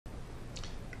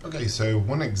Okay, so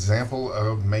one example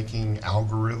of making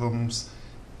algorithms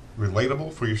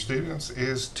relatable for your students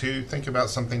is to think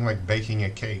about something like baking a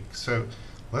cake. So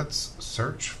let's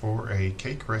search for a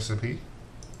cake recipe.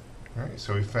 All right,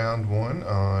 so we found one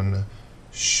on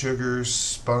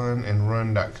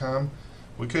sugarspunandrun.com.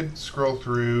 We could scroll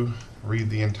through, read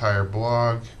the entire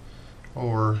blog,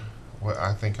 or what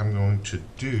I think I'm going to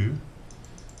do,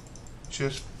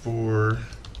 just for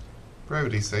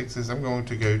brevity's sakes, is I'm going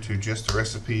to go to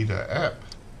justarecipe.app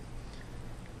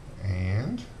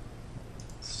and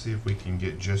see if we can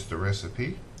get just the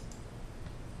recipe.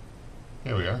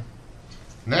 Here we are.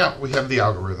 Now we have the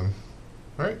algorithm.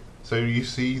 All right, so you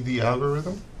see the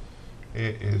algorithm?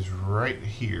 It is right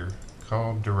here,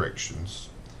 called directions.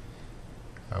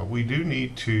 We do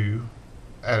need to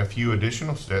add a few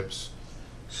additional steps.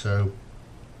 So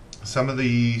some of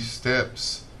the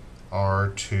steps are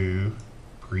to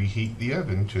preheat the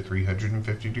oven to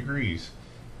 350 degrees.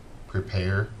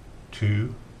 Prepare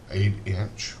 2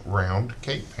 8-inch round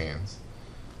cake pans.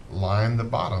 Line the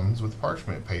bottoms with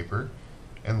parchment paper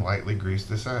and lightly grease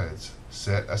the sides.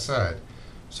 Set aside.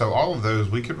 So all of those,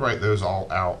 we could write those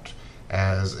all out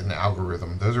as an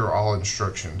algorithm. Those are all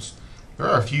instructions. There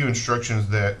are a few instructions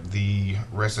that the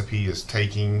recipe is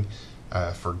taking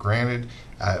for granted.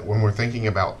 When we're thinking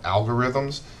about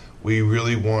algorithms, we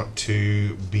really want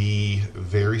to be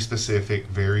very specific,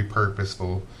 very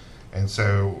purposeful, and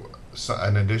so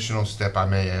an additional step I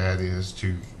may add is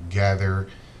to gather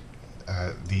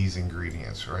these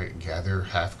ingredients, right? Gather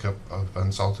half cup of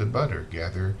unsalted butter,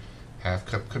 gather half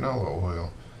cup canola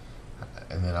oil,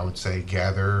 and then I would say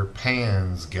gather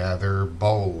pans, gather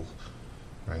bowl,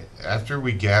 right? After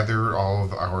we gather all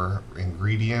of our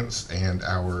ingredients and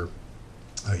our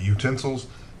utensils,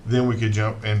 then we could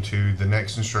jump into the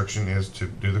next instruction is to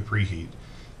do the preheat.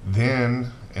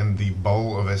 Then in the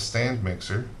bowl of a stand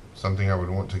mixer, something I would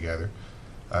want to gather,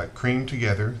 cream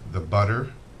together the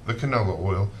butter, the canola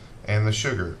oil, and the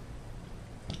sugar.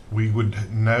 We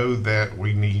would know that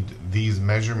we need these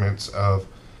measurements of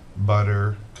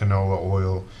butter, canola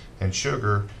oil, and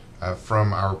sugar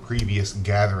from our previous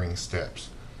gathering steps.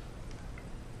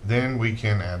 Then we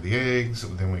can add the eggs,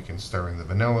 then we can stir in the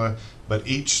vanilla, but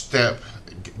each step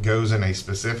goes in a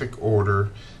specific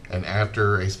order and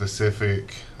after a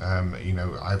specific,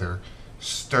 either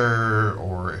stir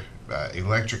or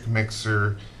electric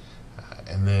mixer,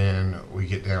 and then we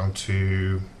get down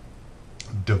to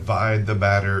divide the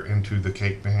batter into the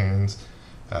cake pans,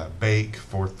 bake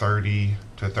for 30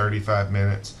 to 35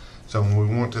 minutes. So when we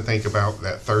want to think about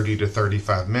that 30 to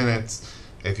 35 minutes,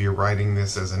 if you're writing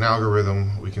this as an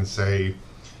algorithm, we can say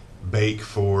bake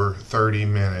for 30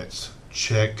 minutes,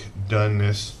 check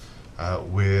doneness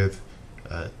with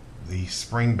the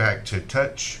spring back to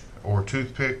touch or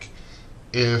toothpick.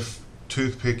 If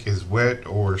toothpick is wet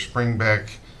or spring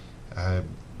back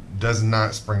does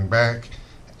not spring back,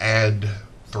 add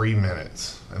 3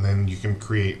 minutes, and then you can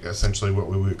create essentially what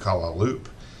we would call a loop.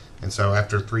 And so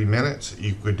after 3 minutes,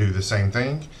 you could do the same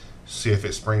thing. See if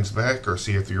it springs back, or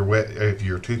see if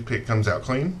your toothpick comes out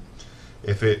clean.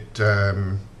 If it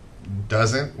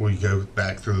doesn't, we go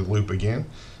back through the loop again,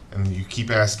 and you keep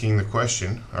asking the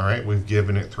question. All right, we've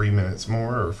given it 3 minutes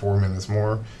more or 4 minutes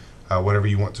more, whatever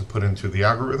you want to put into the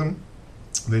algorithm.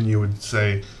 Then you would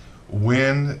say,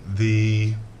 when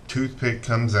the toothpick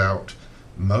comes out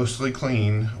mostly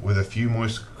clean with a few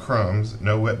moist crumbs,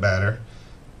 no wet batter,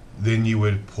 then you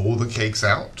would pull the cakes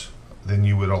out. Then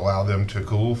you would allow them to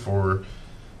cool for,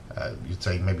 you'd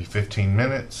say maybe 15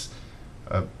 minutes.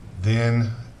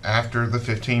 Then after the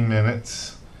 15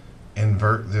 minutes,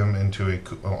 invert them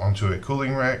onto a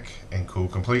cooling rack and cool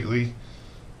completely.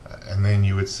 And then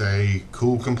you would say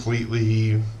cool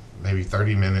completely, maybe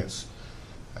 30 minutes,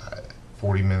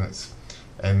 40 minutes.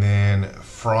 And then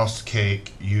frost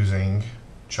cake using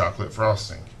chocolate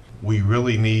frosting. We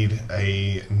really need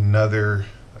another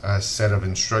set of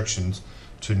instructions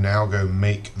to now go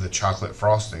make the chocolate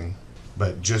frosting.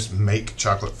 But just make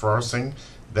chocolate frosting,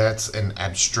 that's an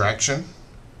abstraction.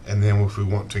 And then if we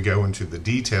want to go into the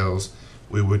details,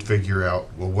 we would figure out,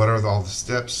 well, what are all the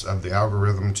steps of the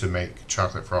algorithm to make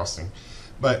chocolate frosting?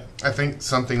 But I think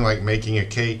something like making a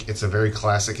cake, it's a very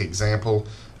classic example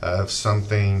of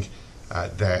something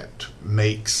that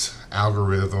makes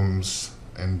algorithms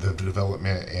and the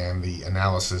development and the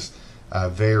analysis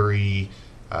very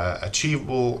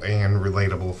achievable and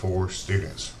relatable for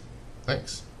students.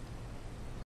 Thanks.